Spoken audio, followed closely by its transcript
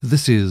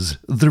This is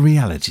The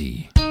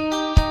Reality.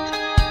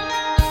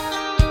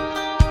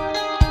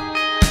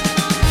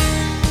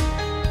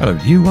 Hello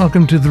to you,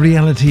 welcome to The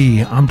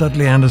Reality. I'm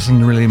Dudley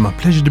Anderson. Really my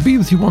pleasure to be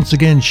with you once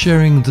again,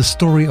 sharing the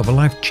story of a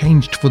life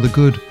changed for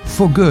good,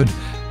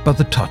 by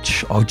the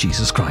touch of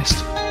Jesus Christ.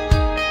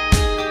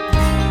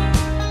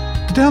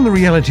 Today on The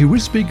Reality, we're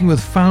speaking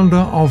with founder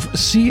of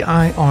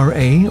CIRA,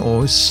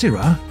 or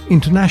CIRA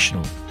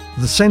International,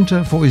 the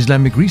Center for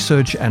Islamic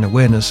Research and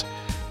Awareness,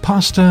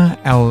 Pastor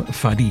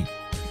Fadi.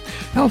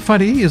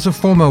 Fadi is a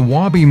former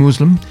Wahhabi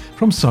Muslim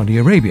from Saudi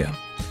Arabia.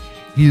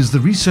 He is the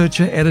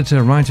researcher,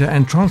 editor, writer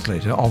and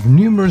translator of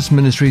numerous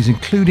ministries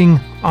including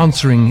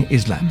Answering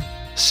Islam.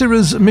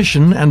 CIRA's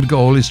mission and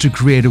goal is to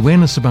create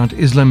awareness about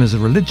Islam as a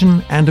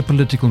religion and a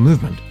political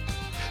movement,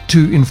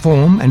 to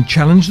inform and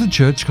challenge the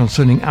church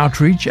concerning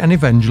outreach and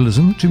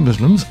evangelism to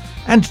Muslims,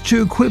 and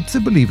to equip the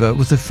believer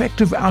with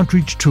effective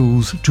outreach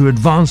tools to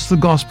advance the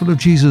gospel of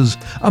Jesus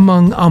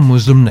among our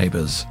Muslim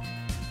neighbors.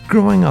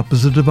 Growing up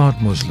as a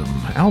devout Muslim,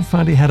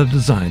 Fadi had a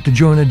desire to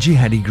join a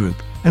jihadi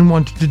group and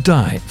wanted to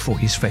die for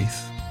his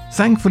faith.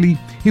 Thankfully,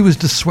 he was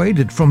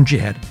dissuaded from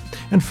jihad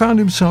and found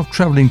himself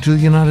traveling to the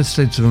United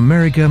States of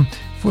America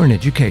for an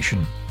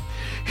education.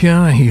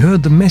 Here he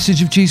heard the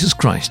message of Jesus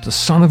Christ, the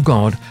Son of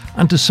God,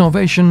 unto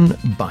salvation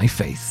by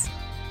faith.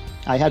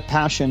 I had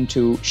passion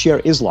to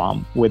share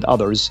Islam with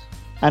others,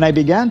 and I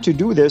began to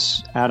do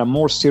this at a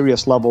more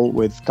serious level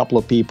with a couple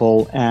of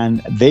people,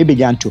 and they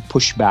began to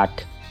push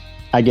back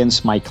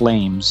against my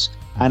claims.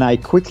 And I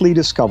quickly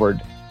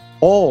discovered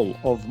all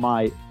of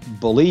my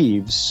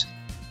beliefs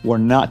were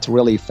not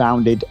really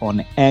founded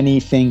on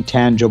anything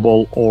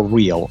tangible or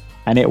real.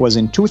 And it was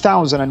in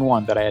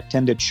 2001 that I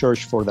attended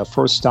church for the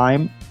first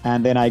time,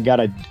 and then I got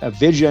a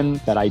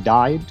vision that I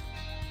died,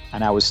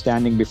 and I was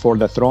standing before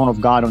the throne of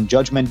God on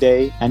Judgment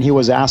Day, and he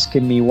was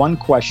asking me one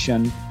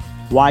question: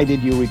 why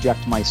did you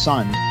reject my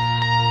son?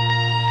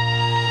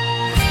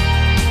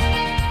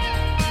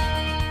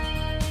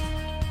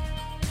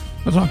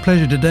 It's our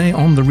pleasure today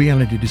on The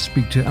Reality to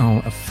speak to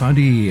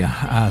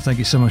Fadi. Thank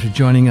you so much for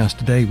joining us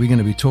today. We're going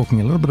to be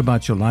talking a little bit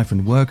about your life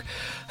and work.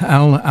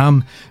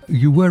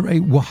 You were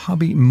a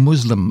Wahhabi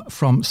Muslim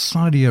from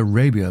Saudi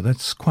Arabia.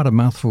 That's quite a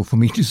mouthful for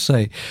me to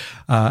say,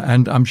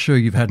 and I'm sure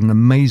you've had an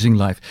amazing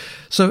life.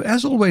 So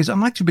as always, I'd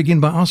like to begin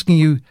by asking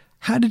you,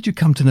 how did you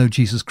come to know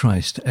Jesus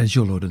Christ as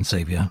your Lord and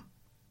Savior?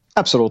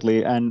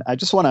 Absolutely. And I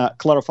just want to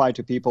clarify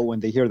to people,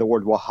 when they hear the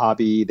word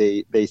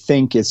Wahhabi, they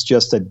think it's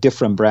just a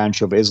different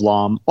branch of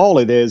Islam. All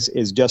it is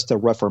just a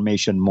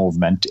Reformation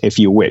movement, if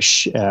you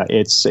wish.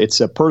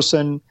 It's a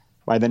person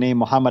by the name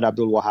Muhammad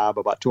Abdul Wahhab,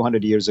 about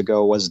 200 years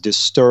ago, was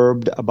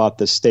disturbed about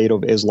the state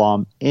of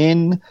Islam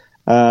in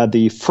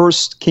the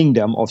first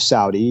kingdom of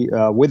Saudi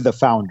with the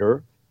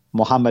founder,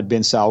 Muhammad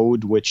bin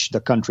Saud, which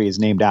the country is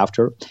named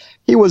after.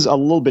 He was a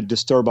little bit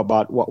disturbed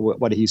about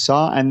what he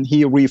saw, and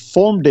he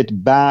reformed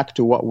it back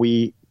to what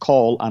we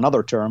call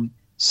another term,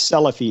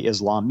 Salafi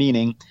Islam,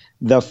 meaning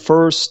the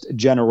first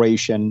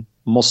generation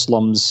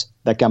Muslims,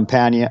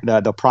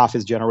 the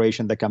Prophet's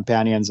generation, the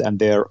companions and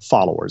their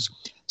followers.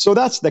 So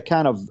that's the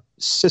kind of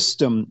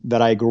system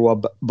that I grew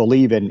up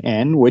believing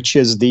in, which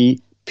is the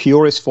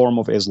purest form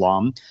of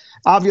Islam.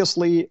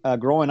 Obviously,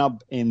 growing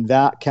up in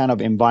that kind of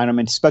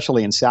environment,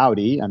 especially in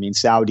Saudi,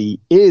 Saudi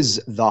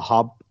is the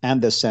hub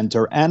and the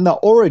center and the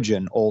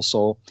origin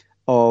also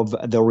of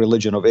the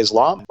religion of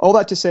Islam. All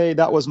that to say,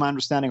 that was my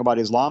understanding about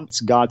Islam. It's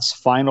God's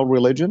final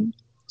religion,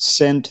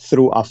 sent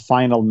through a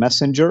final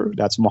messenger,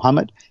 that's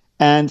Muhammad,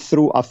 and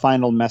through a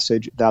final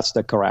message, that's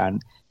the Quran.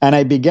 And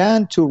I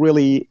began to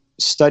really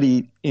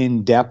study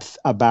in depth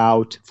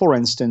about, for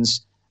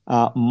instance,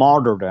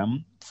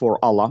 martyrdom for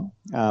Allah,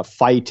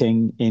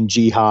 fighting in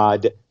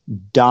jihad,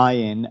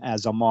 dying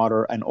as a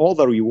martyr, and all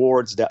the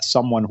rewards that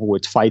someone who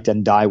would fight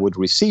and die would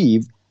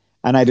receive.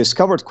 And I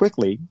discovered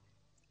quickly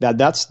that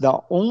that's the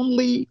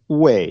only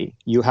way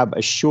you have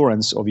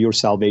assurance of your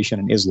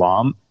salvation in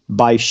Islam,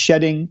 by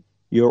shedding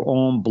your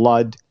own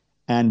blood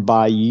and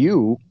by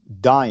you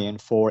dying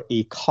for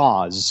a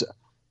cause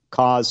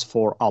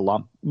for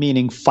Allah,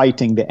 meaning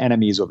fighting the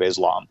enemies of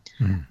Islam.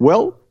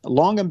 Well,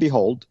 long and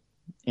behold,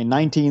 in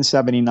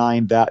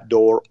 1979, that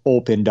door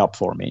opened up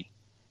for me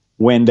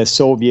when the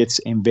Soviets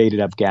invaded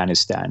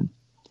Afghanistan.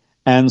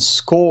 And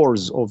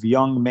scores of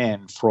young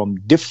men from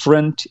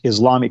different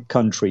Islamic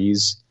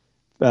countries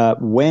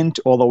went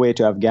all the way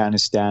to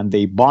Afghanistan.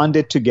 They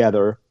bonded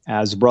together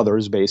as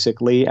brothers,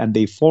 basically, and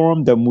they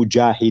formed the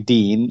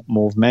Mujahideen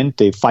movement,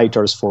 the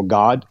fighters for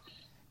God.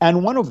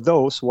 And one of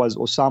those was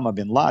Osama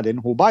bin Laden,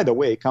 who, by the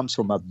way, comes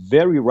from a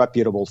very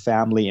reputable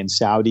family in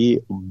Saudi,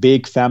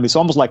 big family. It's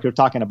almost like you're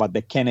talking about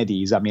the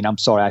Kennedys. I'm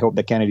sorry, I hope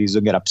the Kennedys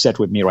don't get upset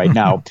with me right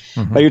now.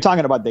 But you're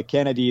talking about the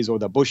Kennedys or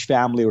the Bush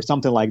family or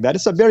something like that.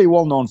 It's a very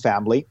well-known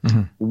family,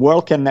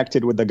 well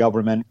connected with the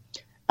government.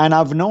 And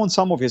I've known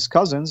some of his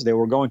cousins. They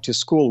were going to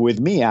school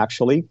with me,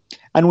 actually.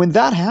 And when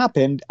that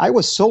happened, I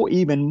was so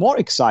even more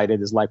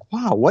excited. It's like,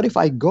 wow, what if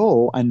I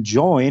go and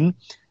join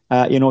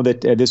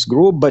this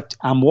group, but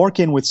I'm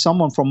working with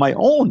someone from my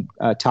own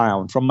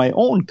town, from my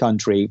own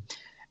country.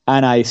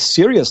 And I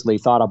seriously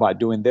thought about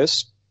doing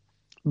this.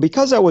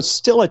 Because I was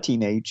still a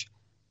teenage,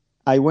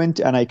 I went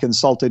and I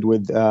consulted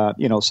with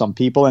some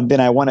people, and then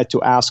I wanted to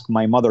ask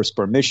my mother's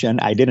permission.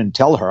 I didn't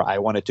tell her I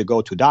wanted to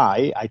go to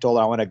die. I told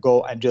her I want to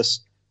go and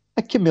just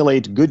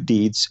accumulate good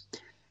deeds.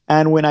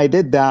 And when I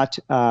did that,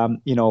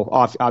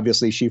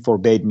 obviously she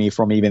forbade me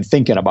from even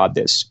thinking about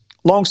this.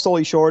 Long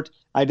story short,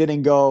 I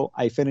didn't go.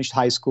 I finished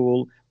high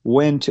school,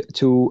 went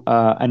to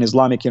an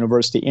Islamic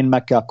university in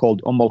Mecca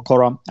called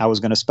Al-Qura. I was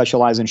going to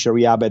specialize in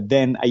Sharia, but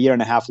then a year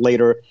and a half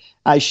later,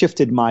 I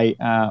shifted my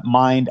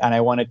mind and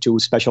I wanted to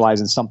specialize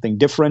in something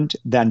different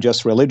than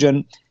just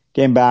religion.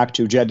 Came back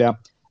to Jeddah,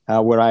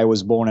 where I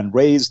was born and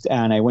raised,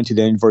 and I went to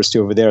the university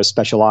over there,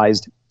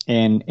 specialized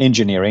in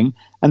engineering.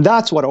 And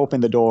that's what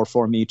opened the door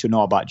for me to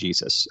know about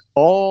Jesus.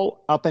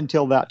 All up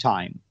until that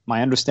time,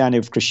 my understanding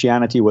of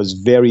Christianity was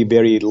very,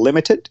 very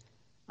limited.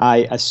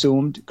 I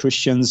assumed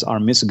Christians are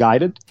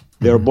misguided.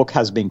 Their book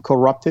has been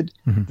corrupted.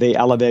 They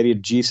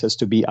elevated Jesus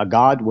to be a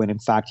god when in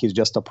fact he's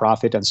just a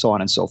prophet, and so on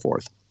and so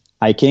forth.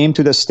 I came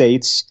to the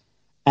States,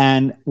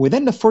 and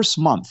within the first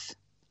month,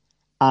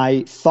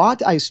 I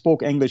thought I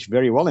spoke English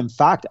very well. In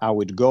fact, I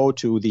would go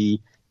to the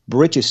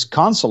British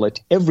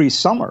consulate every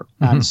summer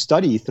and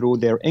study through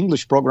their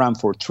English program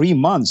for 3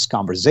 months,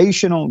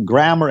 conversational,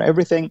 grammar,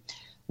 everything.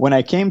 When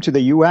I came to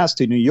the U.S.,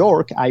 to New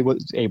York, I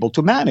was able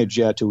to manage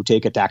to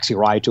take a taxi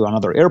ride to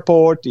another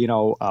airport,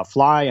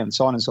 fly, and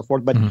so on and so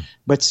forth.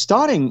 But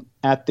starting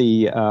at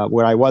the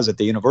where I was at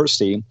the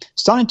university,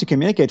 starting to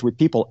communicate with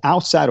people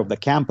outside of the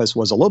campus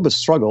was a little bit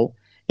struggle.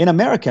 In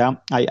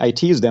America, I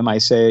tease them. I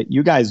say,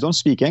 you guys don't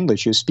speak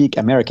English, you speak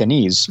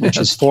Americanese, which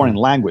is foreign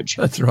language.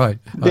 That's right.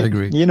 I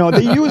agree.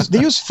 They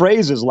use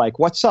phrases like,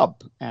 what's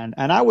up? And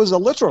I was a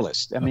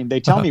literalist. I mean, they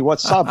tell me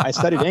what's up. I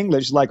studied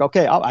English, like,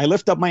 okay, I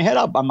lift up my head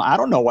up. I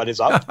don't know what is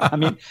up. I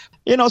mean,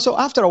 so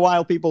after a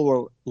while, people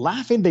were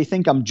laughing. They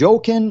think I'm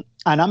joking,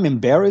 and I'm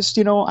embarrassed,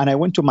 and I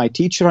went to my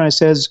teacher and I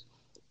says,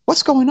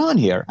 what's going on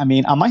here? I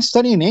mean, am I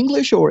studying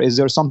English or is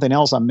there something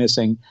else I'm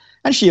missing?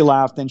 And she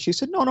laughed and she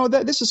said, no,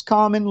 this is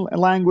common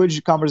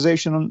language,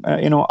 conversation,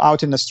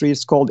 out in the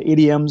streets, called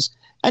idioms,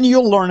 and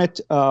you'll learn it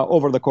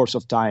over the course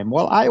of time.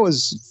 Well, I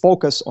was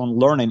focused on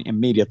learning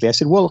immediately. I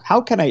said, well,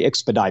 how can I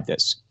expedite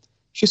this?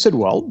 She said,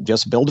 well,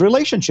 just build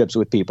relationships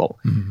with people.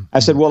 I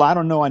said, well, I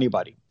don't know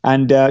anybody.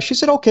 And she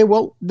said, okay,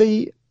 well,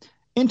 the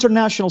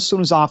International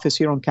Students Office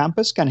here on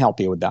campus can help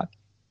you with that.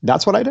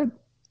 That's what I did.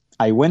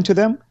 I went to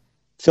them,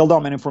 filled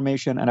out my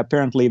information, and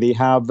apparently they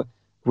have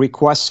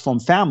requests from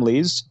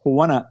families who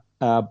want to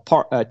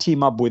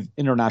team up with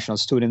international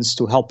students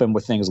to help them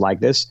with things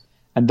like this.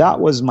 And that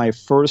was my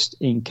first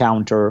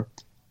encounter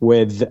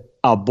with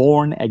a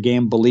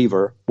born-again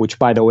believer, which,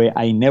 by the way,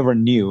 I never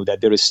knew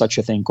that there is such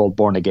a thing called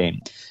born again.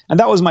 And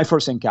that was my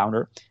first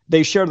encounter.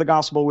 They shared the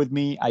gospel with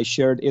me. I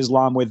shared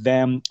Islam with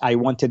them. I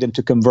wanted them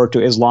to convert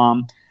to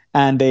Islam.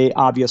 And they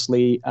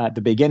obviously, at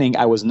the beginning,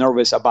 I was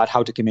nervous about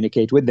how to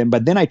communicate with them.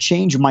 But then I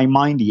changed my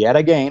mind yet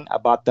again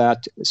about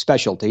that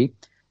specialty.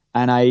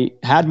 And I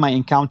had my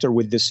encounter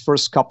with this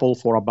first couple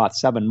for about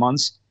 7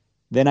 months.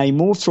 Then I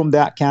moved from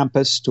that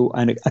campus to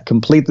a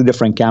completely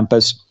different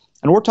campus.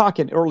 And we're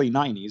talking early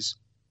 90s.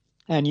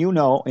 And in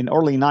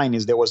early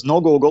 90s, there was no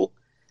Google.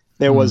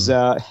 There was,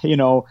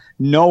 no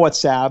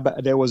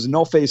WhatsApp. There was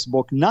no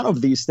Facebook. None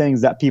of these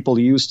things that people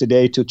use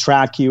today to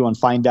track you and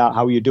find out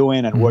how you're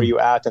doing and where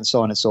you're at and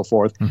so on and so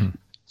forth.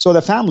 So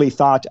the family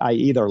thought I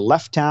either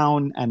left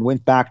town and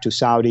went back to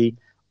Saudi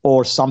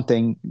or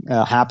something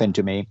happened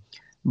to me.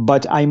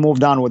 But I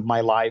moved on with my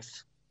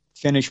life,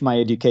 finished my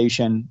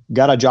education,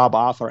 got a job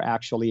offer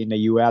actually in the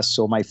U.S.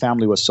 So my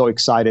family was so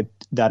excited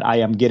that I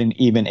am getting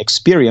even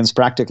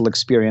practical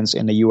experience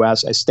in the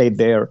U.S. I stayed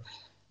there.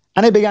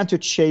 And I began to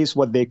chase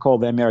what they call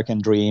the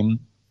American dream,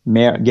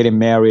 getting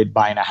married,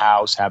 buying a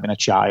house, having a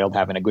child,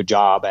 having a good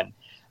job.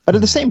 But at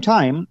the same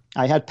time,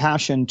 I had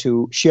passion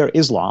to share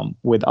Islam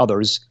with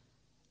others.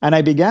 And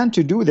I began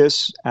to do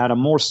this at a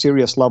more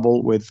serious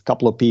level with a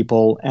couple of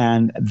people,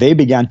 and they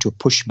began to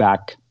push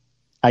back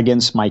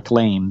against my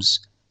claims.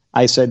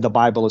 I said the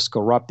Bible is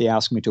corrupt. They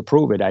asked me to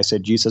prove it. I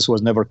said Jesus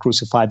was never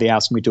crucified. They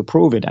asked me to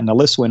prove it. And the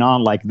list went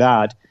on like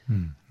that.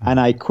 And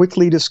I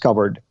quickly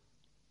discovered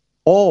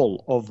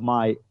all of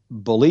my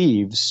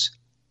beliefs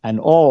and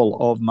all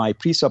of my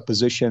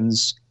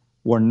presuppositions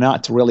were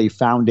not really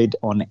founded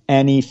on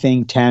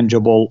anything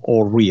tangible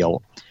or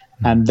real.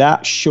 And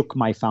that shook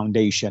my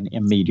foundation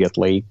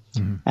immediately.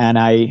 And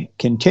I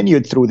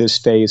continued through this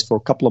phase for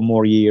a couple of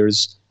more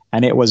years.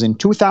 And it was in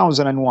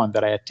 2001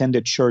 that I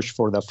attended church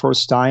for the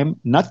first time,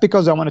 not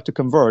because I wanted to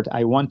convert.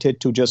 I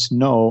wanted to just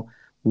know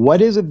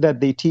what is it that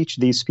they teach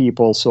these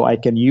people so I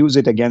can use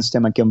it against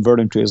them and convert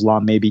them to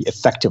Islam maybe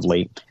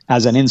effectively,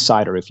 as an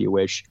insider, if you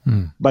wish.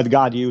 But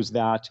God used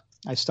that.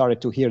 I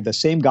started to hear the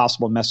same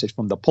gospel message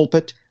from the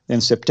pulpit. Then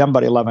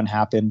September 11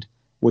 happened,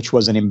 which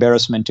was an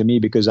embarrassment to me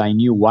because I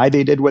knew why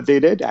they did what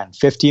they did. And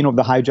 15 of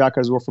the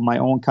hijackers were from my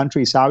own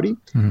country, Saudi.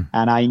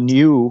 And I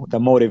knew the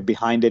motive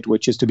behind it,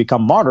 which is to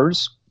become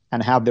martyrs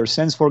and have their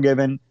sins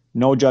forgiven,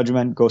 no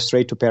judgment, go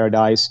straight to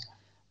paradise.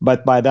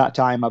 But by that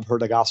time, I've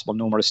heard the gospel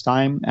numerous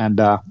times, and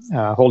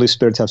Holy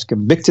Spirit has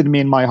convicted me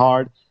in my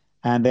heart.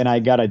 And then I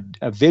got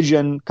a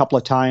vision a couple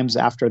of times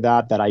after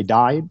that I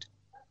died,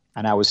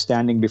 and I was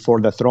standing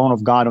before the throne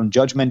of God on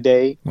Judgment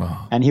Day.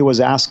 Wow. And he was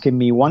asking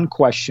me one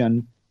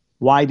question: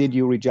 why did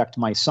you reject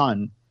my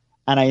son?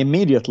 And I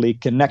immediately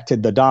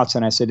connected the dots,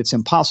 and I said, it's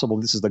impossible.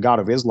 This is the God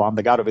of Islam.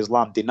 The God of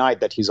Islam denied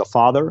that he's a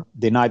father,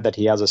 denied that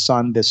he has a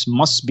son. This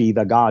must be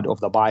the God of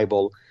the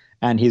Bible.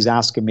 And he's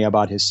asking me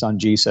about his son,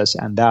 Jesus.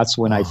 And that's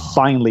when I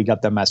finally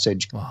got the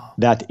message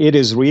that it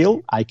is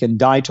real. I can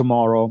die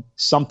tomorrow.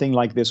 Something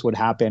like this would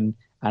happen,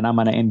 and I'm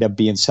going to end up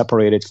being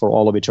separated for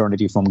all of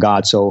eternity from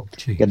God. So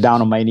get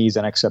down on my knees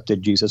and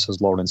accepted Jesus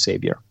as Lord and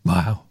Savior.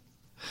 Wow.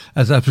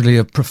 That's absolutely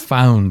a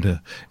profound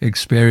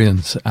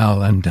experience,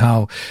 Al, and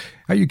how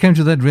you came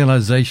to that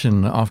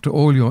realization after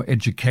all your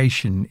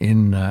education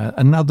in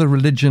another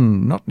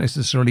religion, not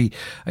necessarily,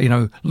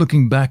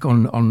 looking back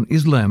on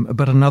Islam,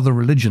 but another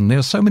religion. There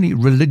are so many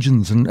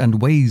religions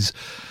and ways,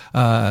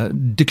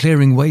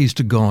 declaring ways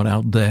to God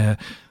out there.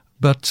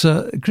 But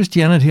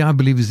Christianity, I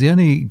believe, is the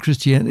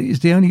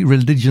only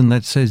religion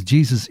that says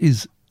Jesus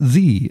is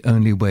the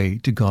only way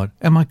to God.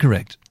 Am I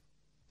correct?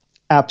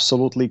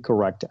 Absolutely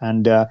correct.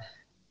 And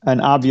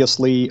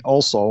obviously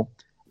also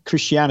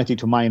Christianity,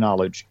 to my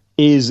knowledge,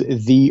 is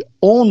the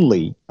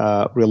only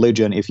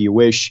religion, if you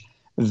wish,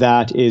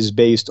 that is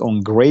based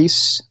on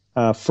grace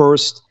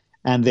first,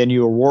 and then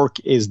your work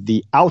is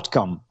the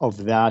outcome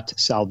of that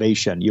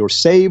salvation. You're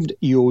saved,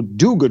 you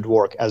do good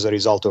work as a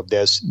result of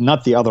this,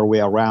 not the other way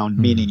around,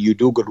 meaning you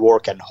do good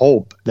work and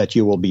hope that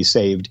you will be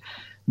saved.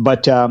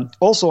 But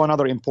also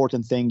another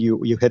important thing,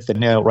 you hit the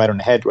nail right on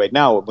the head right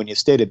now when you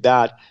stated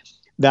that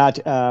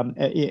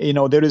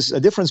there is a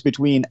difference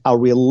between a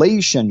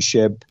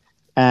relationship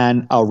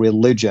and a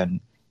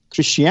religion.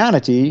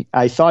 Christianity,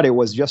 I thought it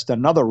was just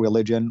another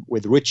religion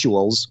with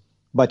rituals,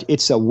 but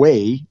it's a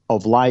way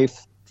of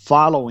life,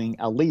 following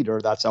a leader,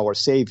 that's our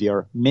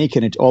Savior,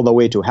 making it all the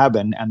way to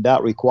heaven, and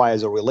that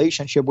requires a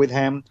relationship with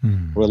Him,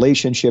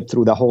 relationship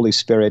through the Holy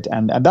Spirit,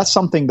 and that's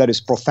something that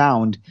is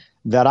profound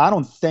that I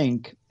don't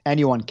think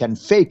anyone can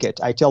fake it.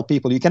 I tell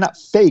people, you cannot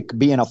fake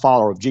being a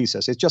follower of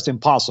Jesus. It's just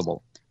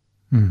impossible.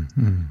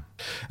 Mm-hmm.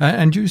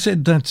 And you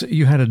said that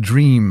you had a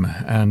dream,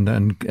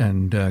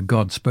 and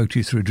God spoke to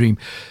you through a dream.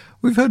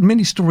 We've heard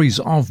many stories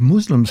of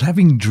Muslims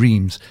having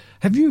dreams.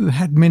 Have you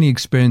had many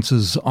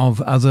experiences of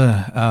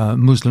other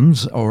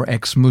Muslims or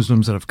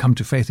ex-Muslims that have come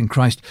to faith in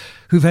Christ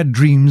who've had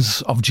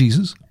dreams of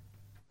Jesus?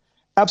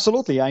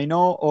 Absolutely. I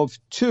know of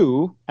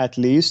two, at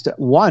least.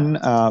 One,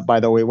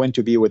 by the way, went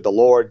to be with the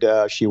Lord.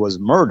 She was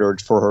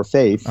murdered for her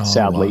faith,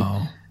 sadly.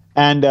 Wow.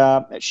 And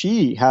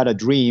she had a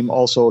dream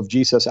also of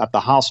Jesus at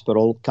the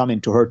hospital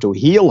coming to her to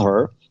heal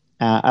her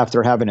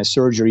after having a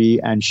surgery,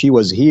 and she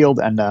was healed,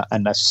 and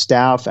the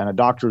staff and the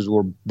doctors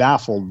were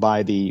baffled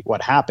by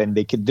what happened.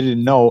 They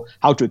didn't know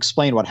how to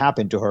explain what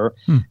happened to her.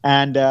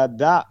 And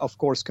that, of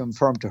course,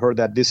 confirmed to her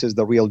that this is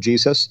the real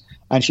Jesus,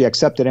 and she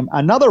accepted him.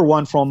 Another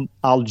one from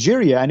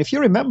Algeria, and if you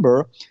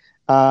remember,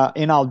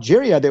 in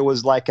Algeria, there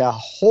was like a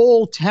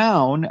whole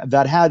town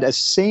that had a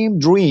same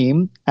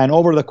dream, and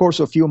over the course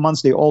of a few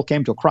months, they all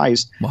came to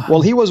Christ. Wow.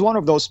 Well, he was one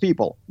of those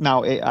people.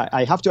 Now,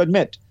 I have to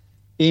admit,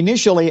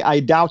 initially, I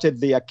doubted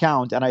the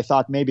account, and I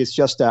thought maybe it's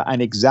just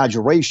an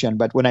exaggeration.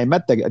 But when I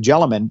met the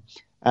gentleman,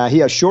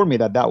 he assured me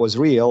that was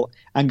real,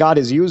 and God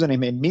is using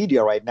him in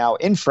media right now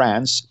in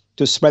France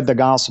to spread the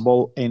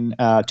gospel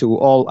to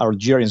all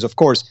Algerians. Of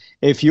course,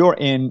 if you're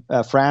in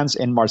France,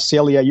 in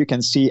Marseille, you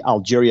can see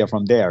Algeria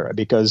from there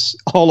because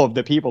all of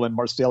the people in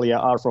Marseille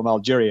are from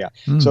Algeria.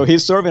 So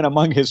he's serving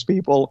among his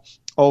people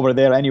over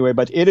there anyway,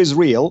 but it is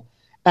real.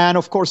 And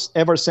of course,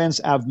 ever since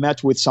I've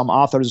met with some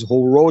authors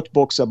who wrote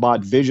books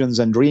about visions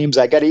and dreams,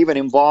 I got even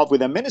involved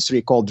with a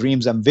ministry called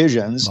Dreams and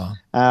Visions. Wow.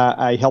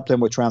 I helped them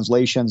with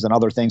translations and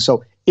other things.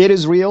 So it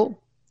is real.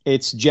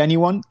 It's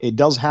genuine. It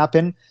does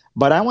happen.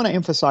 But I want to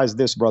emphasize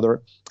this,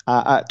 brother,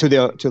 to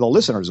the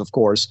listeners, of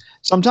course.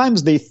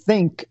 Sometimes they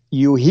think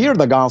you hear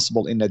the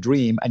gospel in a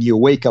dream and you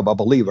wake up a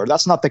believer.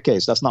 That's not the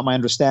case. That's not my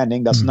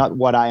understanding. That's not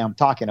what I am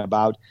talking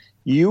about.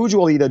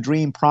 Usually the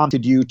dream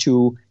prompted you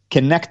to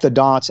connect the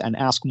dots and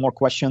ask more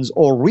questions,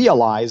 or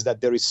realize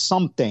that there is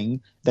something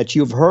that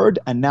you've heard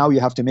and now you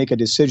have to make a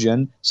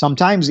decision.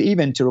 Sometimes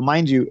even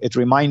it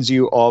reminds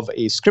you of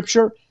a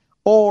scripture,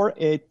 or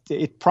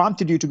it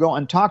prompted you to go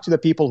and talk to the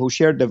people who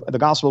shared the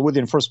gospel with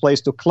you in the first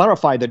place to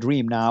clarify the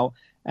dream now,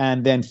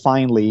 and then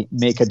finally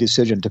make a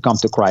decision to come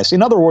to Christ.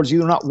 In other words, you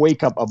do not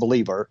wake up a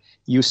believer.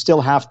 You still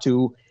have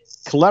to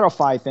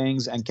clarify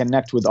things and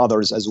connect with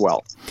others as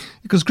well.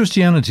 Because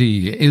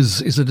Christianity is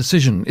a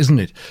decision, isn't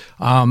it?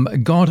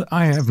 God,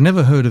 I have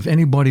never heard of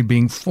anybody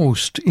being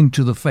forced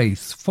into the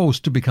faith,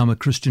 forced to become a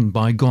Christian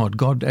by God.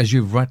 God, as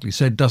you've rightly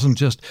said, doesn't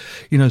just,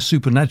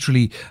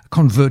 supernaturally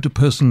convert a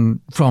person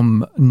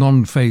from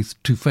non-faith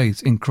to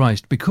faith in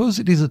Christ, because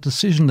it is a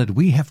decision that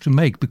we have to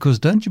make. Because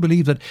don't you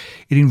believe that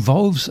it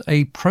involves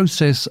a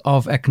process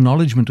of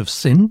acknowledgement of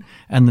sin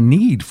and the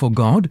need for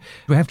God?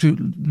 We have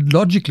to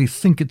logically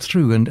think it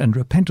through and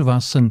repent of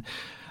our sin.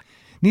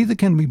 Neither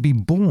can we be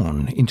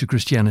born into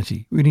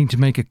Christianity. We need to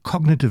make a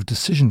cognitive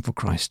decision for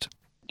Christ.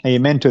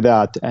 Amen to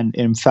that. And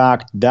in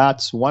fact,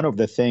 that's one of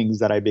the things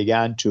that I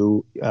began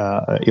to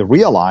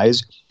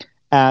realize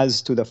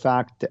as to the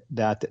fact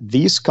that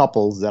these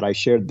couples that I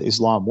shared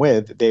Islam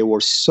with, they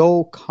were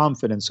so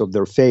confident of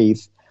their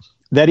faith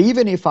that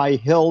even if I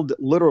held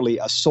literally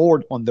a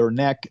sword on their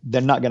neck, they're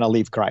not going to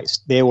leave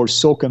Christ. They were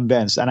so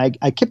convinced. And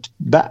I kept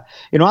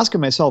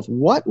asking myself,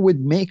 what would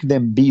make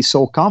them be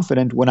so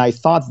confident when I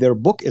thought their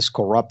book is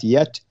corrupt,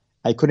 yet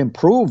I couldn't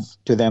prove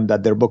to them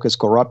that their book is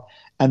corrupt.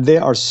 And they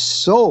are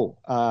so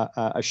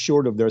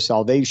assured of their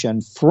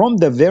salvation from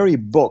the very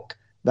book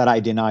that I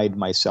denied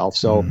myself.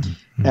 So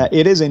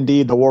it is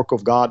indeed the work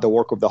of God, the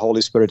work of the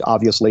Holy Spirit,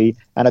 obviously.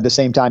 And at the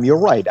same time, you're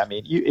right. I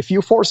mean, if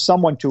you force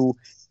someone to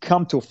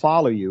come to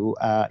follow you,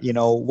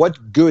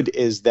 what good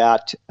is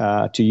that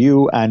to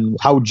you, and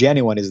how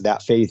genuine is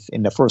that faith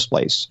in the first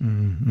place?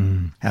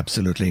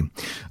 Absolutely.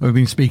 We've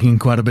been speaking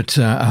quite a bit.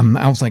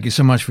 Al, thank you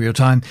so much for your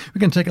time. We're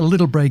going to take a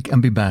little break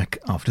and be back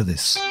after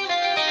this.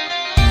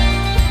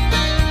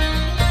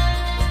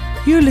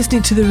 You're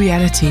listening to The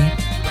Reality,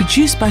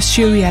 produced by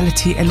CIRA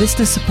Reality, a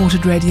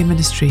listener-supported radio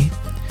ministry.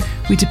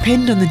 We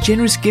depend on the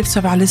generous gifts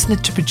of our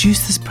listeners to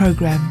produce this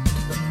program.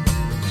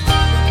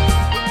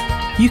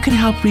 You can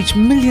help reach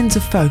millions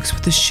of folks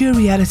with the sheer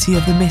reality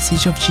of the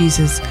message of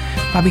Jesus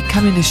by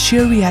becoming a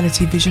CIRA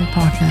Reality Vision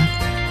Partner.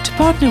 To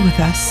partner with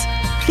us,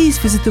 please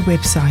visit the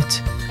website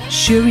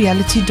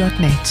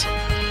cirereality.net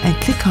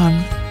and click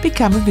on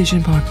Become a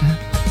Vision Partner.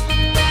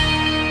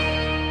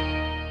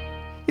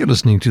 You're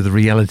listening to The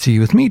Reality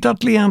with me,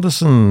 Dudley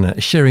Anderson,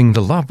 sharing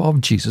the love of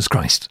Jesus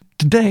Christ.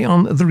 Today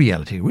on The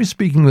Reality, we're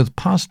speaking with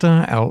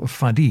Pastor Al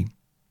Fadi.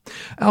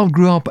 Al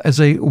grew up as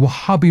a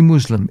Wahhabi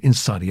Muslim in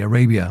Saudi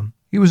Arabia.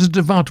 He was a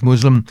devout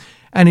Muslim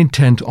and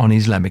intent on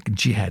Islamic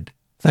jihad.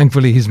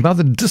 Thankfully, his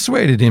mother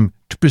dissuaded him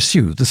to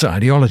pursue this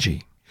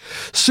ideology.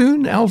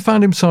 Soon, Al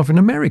found himself in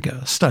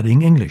America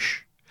studying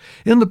English.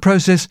 In the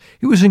process,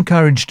 he was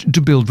encouraged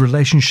to build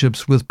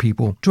relationships with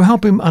people to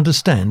help him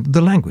understand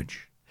the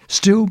language.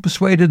 Still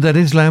persuaded that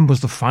Islam was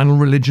the final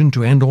religion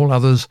to end all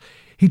others,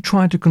 he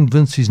tried to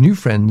convince his new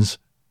friends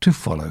to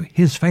follow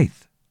his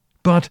faith.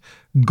 But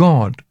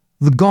God,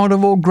 the God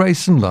of all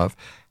grace and love,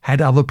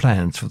 had other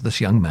plans for this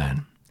young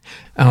man.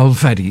 Al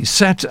Fadi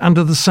sat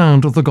under the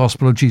sound of the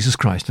gospel of Jesus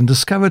Christ and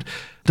discovered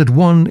that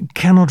one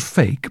cannot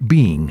fake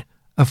being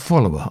a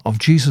follower of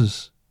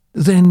Jesus.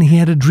 Then he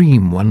had a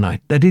dream one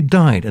night that he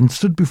died and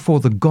stood before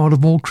the God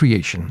of all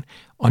creation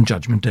on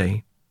Judgment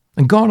Day.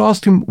 And God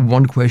asked him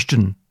one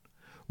question: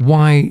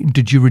 "Why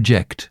did you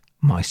reject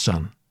my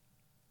son?"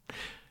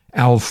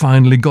 Al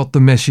finally got the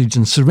message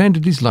and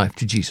surrendered his life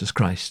to Jesus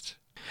Christ.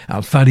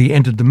 Al Fadi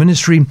entered the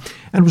ministry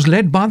and was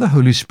led by the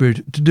Holy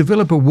Spirit to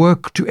develop a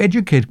work to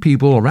educate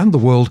people around the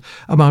world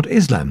about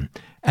Islam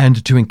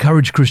and to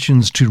encourage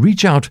Christians to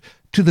reach out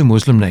to their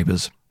Muslim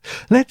neighbors.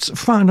 Let's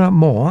find out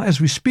more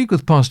as we speak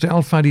with Pastor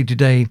Al Fadi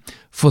today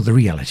for The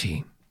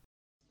Reality.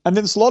 And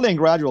then slowly and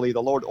gradually,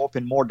 the Lord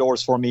opened more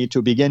doors for me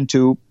to begin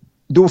to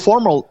do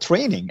formal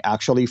training,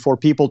 actually, for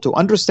people to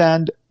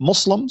understand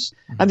Muslims.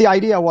 And the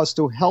idea was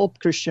to help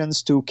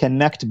Christians to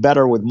connect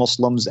better with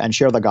Muslims and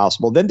share the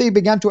gospel. Then they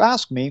began to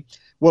ask me,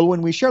 well,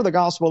 when we share the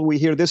gospel, we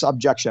hear this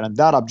objection and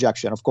that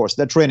objection, of course,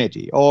 the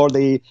Trinity, or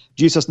the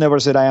Jesus never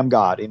said, I am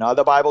God.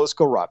 The Bible is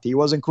corrupt. He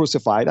wasn't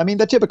crucified. I mean,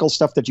 the typical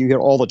stuff that you hear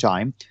all the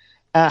time.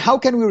 How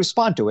can we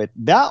respond to it?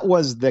 That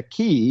was the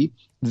key.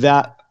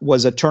 That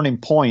was a turning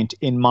point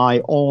in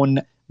my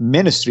own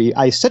ministry.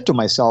 I said to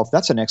myself,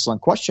 that's an excellent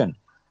question.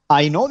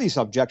 I know these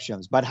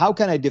objections, but how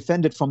can I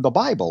defend it from the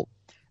Bible?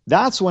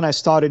 That's when I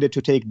started to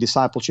take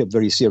discipleship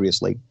very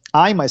seriously.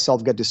 I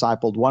myself get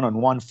discipled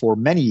one-on-one for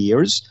many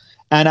years,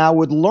 and I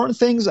would learn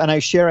things and I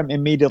share them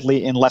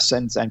immediately in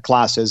lessons and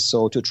classes,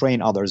 so to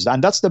train others.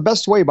 And that's the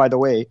best way, by the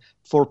way,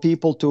 for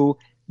people to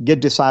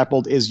get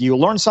discipled is you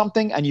learn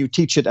something and you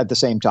teach it at the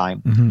same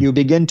time. You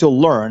begin to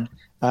learn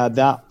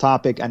that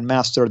topic and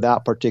master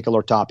that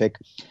particular topic.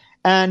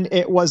 And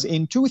it was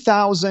in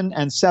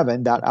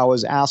 2007 that I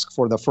was asked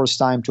for the first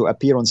time to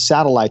appear on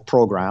satellite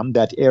program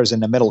that airs in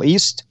the Middle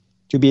East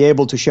to be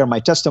able to share my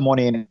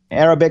testimony in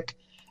Arabic.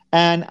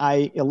 And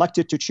I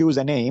elected to choose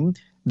a name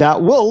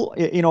that will,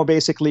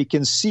 basically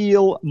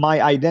conceal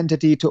my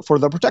identity for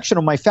the protection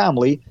of my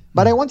family.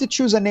 But I want to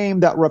choose a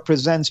name that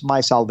represents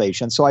my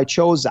salvation. So I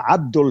chose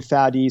Abdul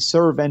Fadi,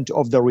 servant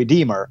of the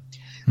Redeemer.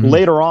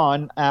 Later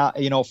on,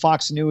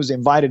 Fox News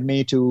invited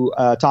me to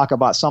talk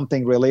about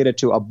something related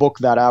to a book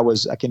that I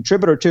was a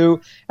contributor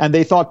to, and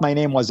they thought my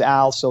name was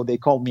Al, so they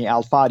called me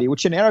Al Fadi,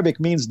 which in Arabic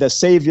means the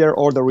Savior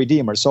or the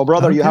Redeemer. So,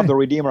 brother, you have the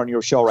Redeemer on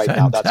your show right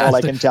now. That's all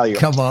I can tell you.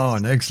 Come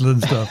on,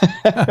 excellent stuff.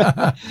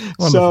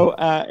 So,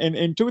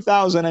 in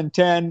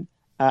 2010,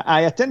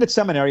 I attended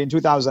seminary in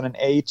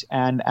 2008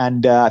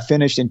 and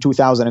finished in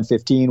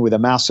 2015 with a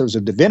Master's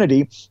of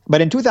Divinity.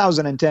 But in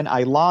 2010,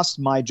 I lost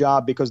my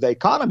job because the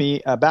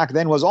economy back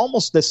then was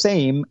almost the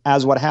same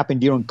as what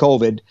happened during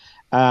COVID.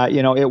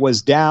 It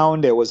was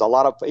down. There was a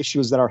lot of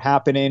issues that are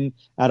happening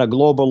at a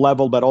global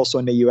level, but also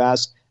in the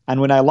U.S. And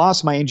when I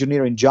lost my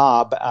engineering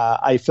job,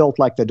 I felt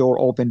like the door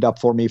opened up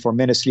for me for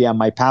ministry, and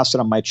my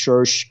pastor and my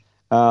church,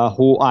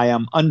 who I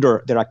am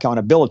under their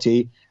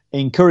accountability,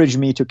 encouraged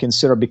me to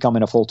consider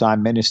becoming a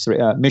full-time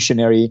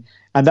missionary.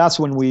 And that's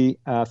when we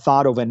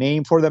thought of a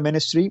name for the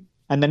ministry.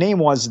 And the name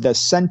was the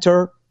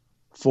Center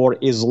for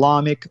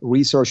Islamic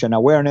Research and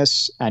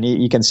Awareness. And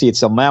you can see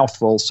it's a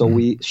mouthful, so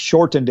we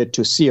shortened it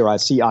to CIRA,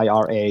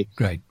 C-I-R-A.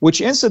 Great.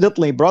 Which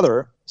incidentally,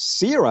 brother,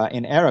 CIRA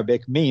in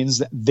Arabic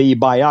means the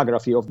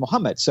biography of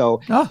Muhammad. So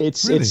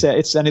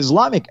it's an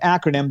Islamic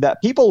acronym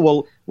that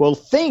people will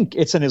think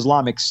it's an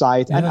Islamic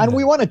site. And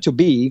we want it to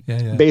be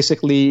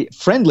basically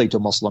friendly to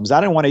Muslims. I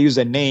don't want to use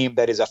a name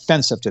that is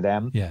offensive to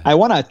them. Yeah. I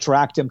want to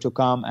attract them to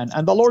come.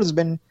 And the Lord has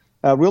been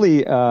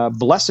really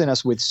blessing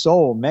us with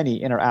so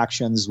many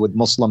interactions with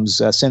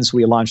Muslims since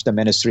we launched the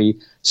ministry.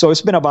 So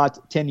it's been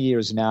about 10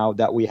 years now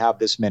that we have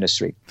this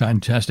ministry.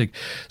 Fantastic.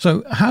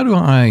 So how do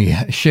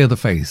I share the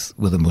faith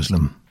with a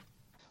Muslim?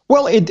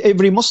 Well,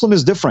 every Muslim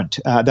is different.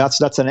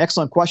 That's an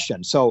excellent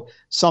question. So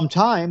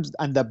sometimes,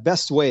 and the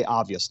best way,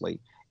 obviously,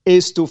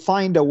 is to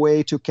find a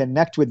way to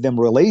connect with them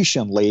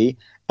relationally,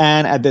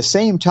 and at the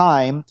same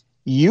time,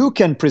 you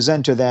can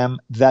present to them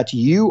that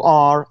you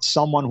are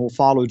someone who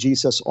follows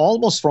Jesus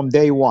almost from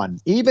day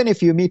one. Even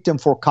if you meet them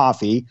for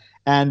coffee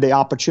and the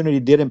opportunity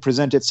didn't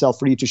present itself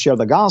for you to share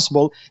the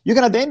gospel, you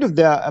can at the end of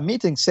the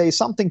meeting say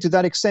something to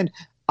that extent.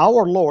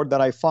 Our Lord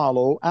that I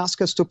follow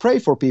asks us to pray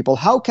for people.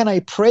 How can I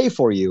pray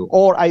for you?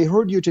 Or I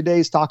heard you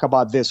today talk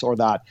about this or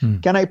that.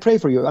 Can I pray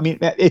for you? I mean,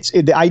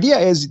 the idea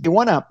is you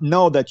want to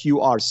know that you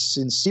are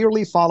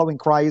sincerely following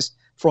Christ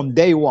from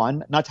day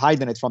one, not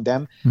hiding it from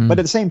them. But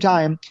at the same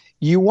time,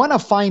 you want to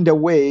find a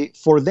way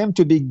for them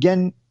to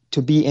begin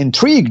to be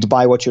intrigued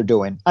by what you're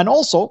doing. And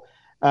also,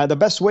 the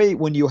best way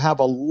when you have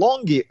a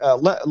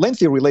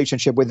lengthy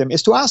relationship with them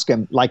is to ask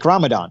them, like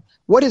Ramadan.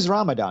 What is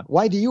Ramadan?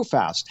 Why do you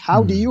fast?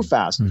 How do you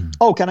fast?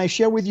 Oh, can I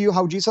share with you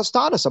how Jesus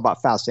taught us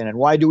about fasting and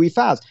why do we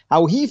fast?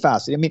 How he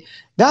fasted? I mean,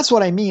 that's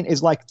what I mean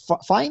is like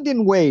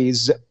finding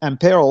ways and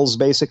perils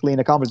basically in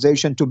a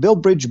conversation to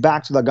build bridge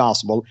back to the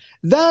gospel.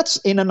 That's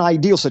in an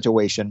ideal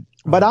situation.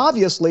 But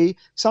obviously,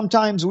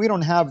 sometimes we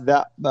don't have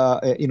that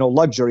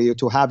luxury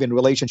to have in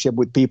relationship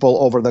with people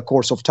over the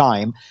course of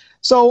time.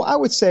 So I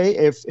would say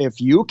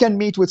if you can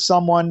meet with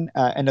someone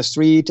in the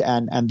street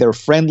and they're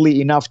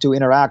friendly enough to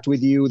interact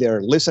with you,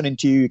 they're listening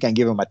to you, you can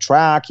give them a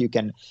track, you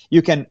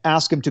can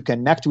ask them to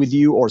connect with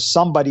you or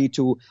somebody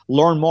to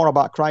learn more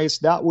about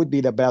Christ. That would be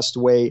the best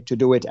way to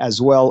do it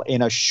as well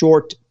in a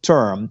short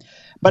term.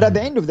 But at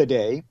the end of the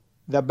day,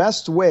 the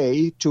best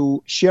way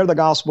to share the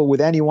gospel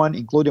with anyone,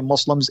 including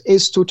Muslims,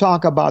 is to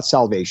talk about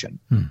salvation.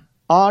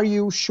 Are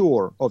you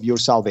sure of your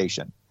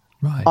salvation?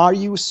 Right. Are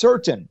you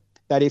certain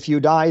that if you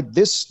died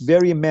this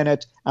very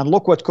minute, and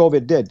look what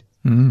COVID did,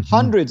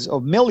 hundreds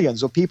of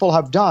millions of people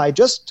have died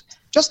just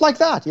like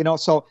that,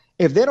 So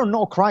if they don't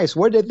know Christ,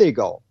 where did they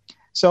go?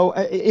 So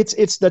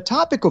it's the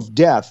topic of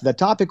death, the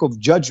topic of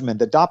judgment,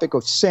 the topic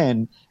of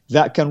sin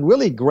that can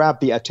really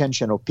grab the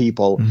attention of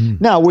people.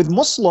 Now, with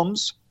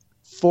Muslims,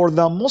 for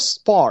the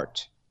most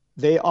part,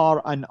 they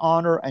are an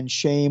honor and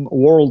shame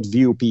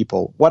worldview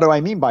people. What do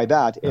I mean by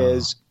that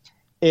is,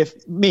 if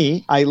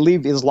I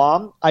leave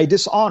Islam, I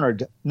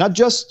dishonored not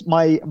just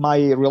my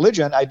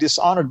religion, I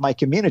dishonored my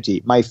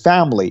community, my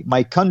family,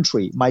 my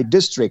country, my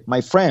district,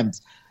 my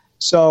friends.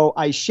 So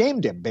I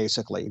shamed him,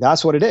 basically.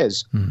 That's what it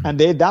is. And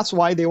that's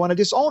why they want to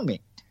disown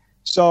me.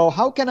 So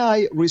how can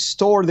I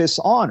restore this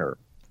honor?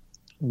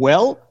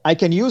 Well, I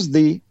can use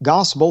the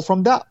gospel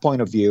from that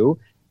point of view.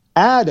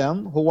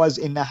 Adam, who was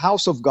in the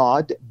house of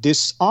God,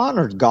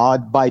 dishonored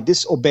God by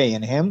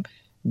disobeying him.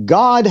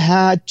 God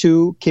had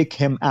to kick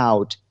him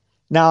out.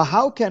 Now,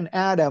 how can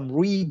Adam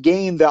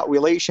regain that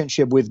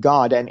relationship with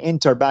God and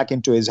enter back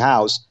into his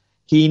house?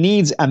 He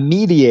needs a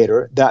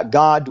mediator that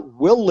God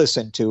will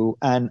listen to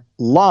and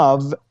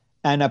love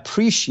and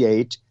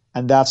appreciate,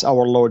 and that's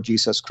our Lord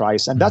Jesus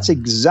Christ. And that's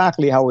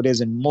exactly how it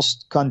is in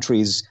most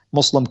countries,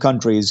 Muslim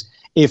countries.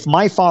 If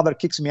my father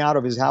kicks me out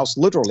of his house,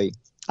 literally,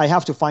 I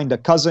have to find a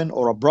cousin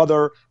or a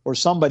brother or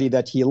somebody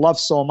that he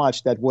loves so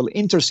much that will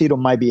intercede on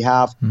my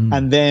behalf,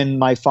 and then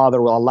my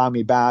father will allow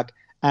me back.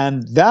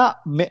 And that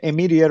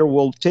mediator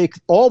will take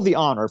all the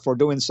honor for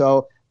doing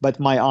so,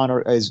 but my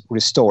honor is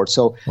restored.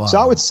 So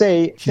I would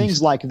say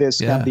things like this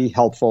can be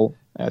helpful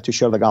to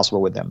share the gospel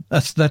with them.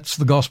 That's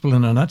the gospel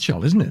in a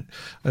nutshell, isn't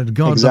it?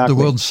 God loved the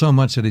world so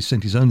much that he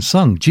sent his own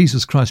son.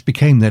 Jesus Christ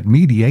became that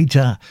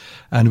mediator,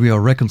 and we are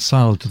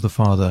reconciled to the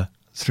Father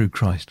through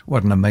Christ.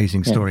 What an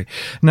amazing story.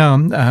 Now,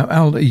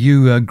 Al,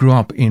 you grew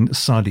up in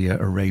Saudi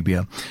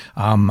Arabia.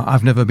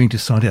 I've never been to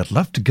Saudi. I'd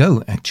love to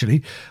go,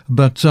 actually.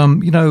 But,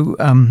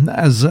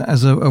 as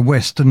a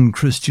Western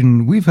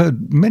Christian, we've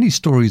heard many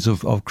stories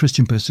of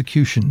Christian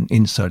persecution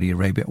in Saudi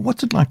Arabia.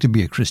 What's it like to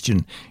be a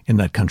Christian in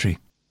that country?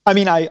 I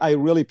mean, I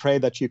really pray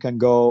that you can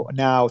go.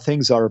 Now,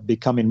 things are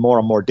becoming more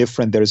and more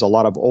different. There's a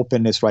lot of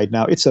openness right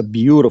now. It's a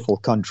beautiful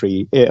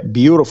country,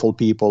 beautiful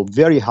people,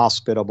 very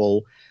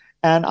hospitable.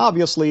 And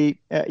obviously,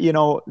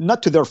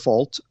 not to their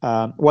fault,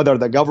 whether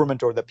the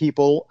government or the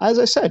people, as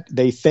I said,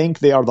 they think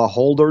they are the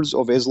holders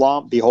of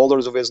Islam,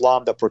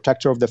 the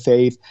protector of the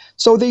faith.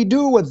 So they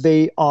do what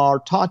they are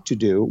taught to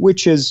do,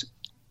 which is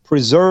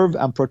preserve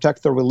and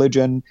protect the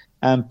religion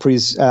and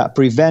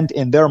prevent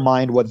in their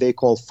mind what they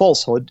call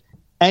falsehood,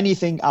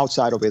 anything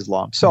outside of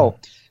Islam. So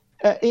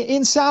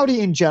in Saudi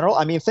in general,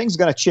 I mean, things are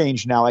going to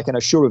change now, I can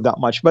assure you that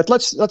much. But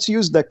let's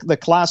use the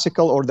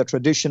classical or the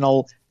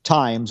traditional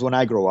times when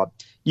I grew up.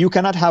 You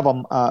cannot have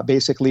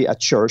basically a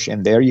church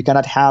in there. You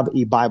cannot have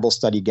a Bible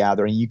study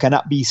gathering. You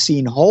cannot be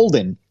seen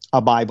holding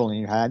a Bible in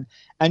your hand.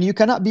 And you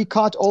cannot be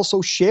caught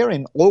also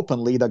sharing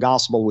openly the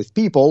gospel with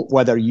people,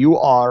 whether you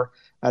are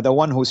the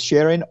one who's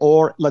sharing,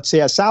 or let's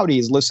say a Saudi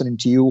is listening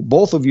to you.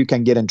 Both of you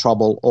can get in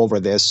trouble over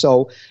this.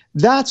 So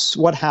that's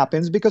what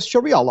happens because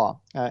Sharia law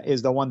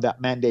is the one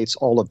that mandates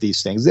all of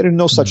these things. There is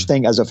no such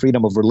thing as a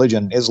freedom of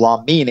religion in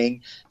Islam,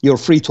 meaning you're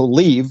free to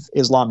leave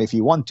Islam if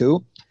you want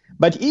to.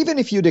 But even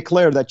if you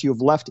declare that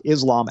you've left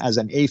Islam as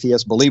an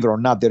atheist, believe it or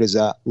not, there is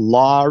a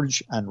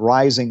large and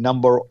rising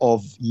number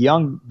of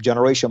young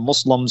generation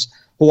Muslims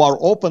who are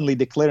openly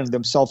declaring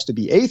themselves to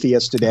be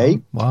atheists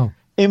today. Oh, wow.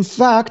 In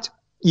fact,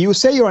 you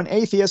say you're an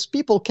atheist,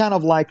 people kind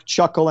of like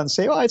chuckle and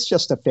say, oh, it's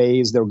just a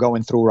phase they're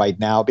going through right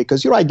now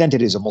because your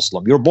identity is a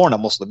Muslim. You're born a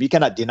Muslim. You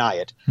cannot deny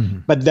it. Mm-hmm.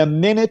 But the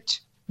minute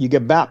you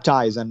get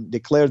baptized and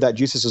declare that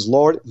Jesus is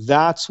Lord,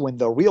 that's when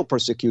the real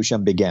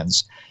persecution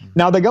begins. Mm-hmm.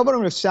 Now, the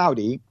government of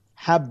Saudi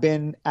have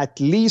been, at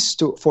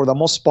least for the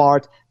most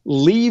part,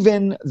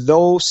 leaving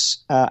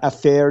those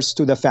affairs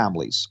to the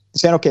families.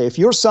 Saying, okay, if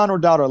your son or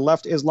daughter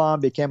left Islam,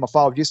 became a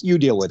follower of Jesus, you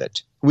deal with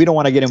it. We don't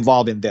want to get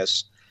involved in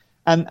this.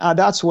 And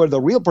that's where the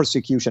real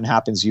persecution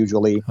happens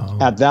usually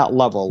at that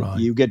level. Right.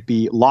 You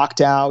be locked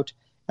out.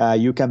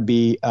 You can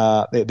be.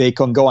 They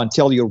can go and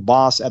tell your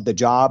boss at the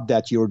job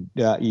that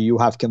you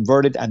have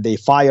converted, and they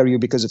fire you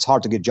because it's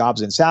hard to get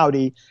jobs in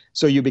Saudi.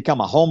 So you become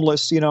a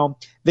homeless.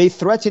 They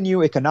threaten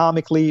you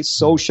economically,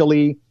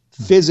 socially,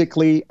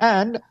 physically.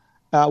 And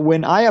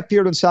when I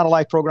appeared on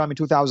satellite program in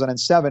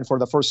 2007 for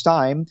the first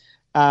time,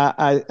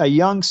 a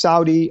young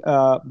Saudi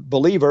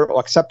believer, or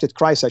accepted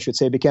Christ, I should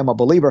say, became a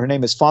believer. Her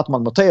name is Fatma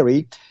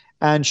al-Mutayri,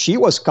 and she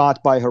was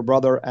caught by her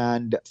brother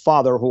and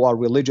father, who are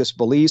religious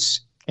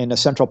police in the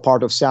central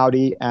part of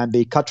Saudi, and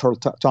they cut her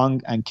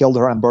tongue and killed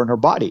her and burned her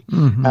body.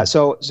 Mm-hmm.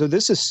 So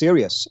this is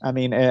serious. I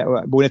mean,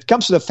 when it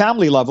comes to the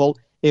family level,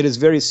 it is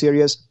very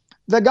serious.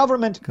 The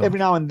government, every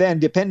now and then,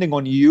 depending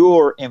on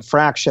your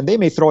infraction, they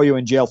may throw you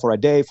in jail for a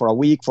day, for a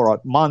week, for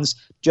months,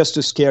 just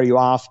to scare you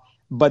off.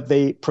 But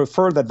they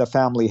prefer that the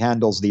family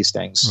handles these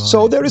things. Right.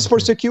 So there is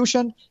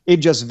persecution. It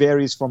just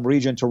varies from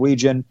region to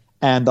region,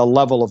 and the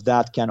level of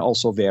that can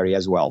also vary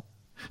as well.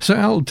 So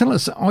Al, tell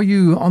us, are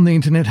you on the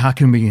internet? How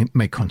can we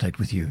make contact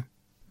with you?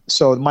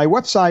 So my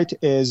website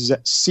is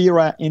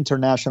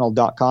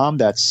CIRAinternational.com.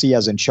 That's C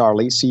as in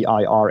Charlie,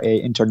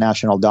 CIRA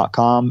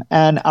international.com.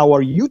 And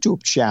our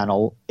YouTube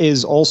channel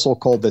is also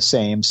called the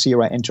same,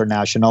 CIRA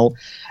International.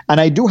 And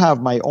I do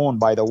have my own,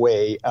 by the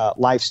way,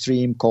 live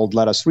stream called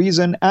Let Us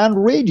Reason,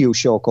 and radio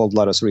show called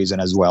Let Us Reason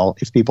as well,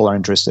 if people are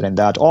interested in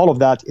that. All of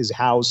that is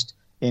housed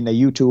in a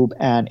YouTube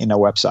and in a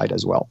website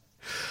as well.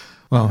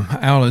 Well,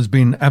 Al, has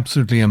been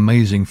absolutely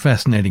amazing,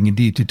 fascinating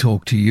indeed to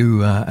talk to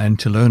you and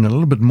to learn a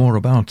little bit more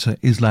about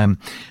Islam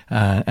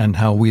and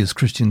how we as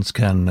Christians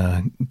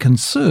can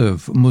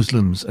serve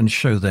Muslims and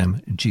show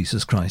them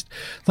Jesus Christ.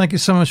 Thank you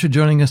so much for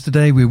joining us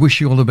today. We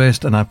wish you all the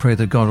best, and I pray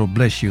that God will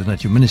bless you and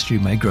that your ministry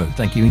may grow.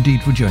 Thank you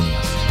indeed for joining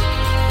us.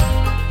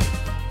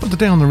 But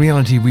today on The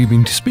Reality, we've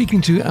been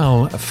speaking to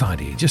Al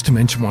Fadi. Just to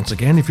mention once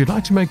again, if you'd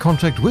like to make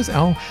contact with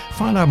Al,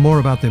 find out more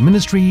about their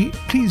ministry,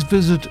 please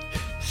visit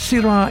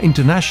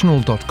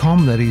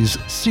CIRAinternational.com. That is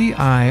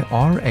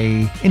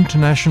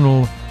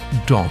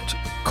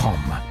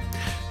CIRAinternational.com.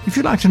 If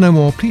you'd like to know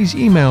more, please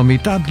email me,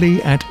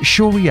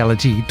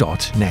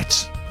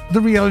 dudley@surereality.net. The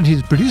Reality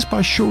is produced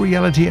by Sure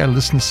Reality, a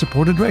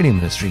listener-supported radio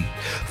ministry.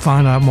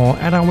 Find out more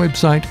at our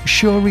website,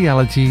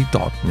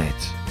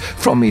 surereality.net.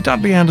 From me,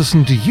 Dudley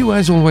Anderson, to you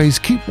as always,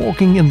 keep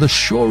walking in the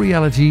sure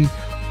reality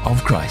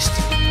of Christ.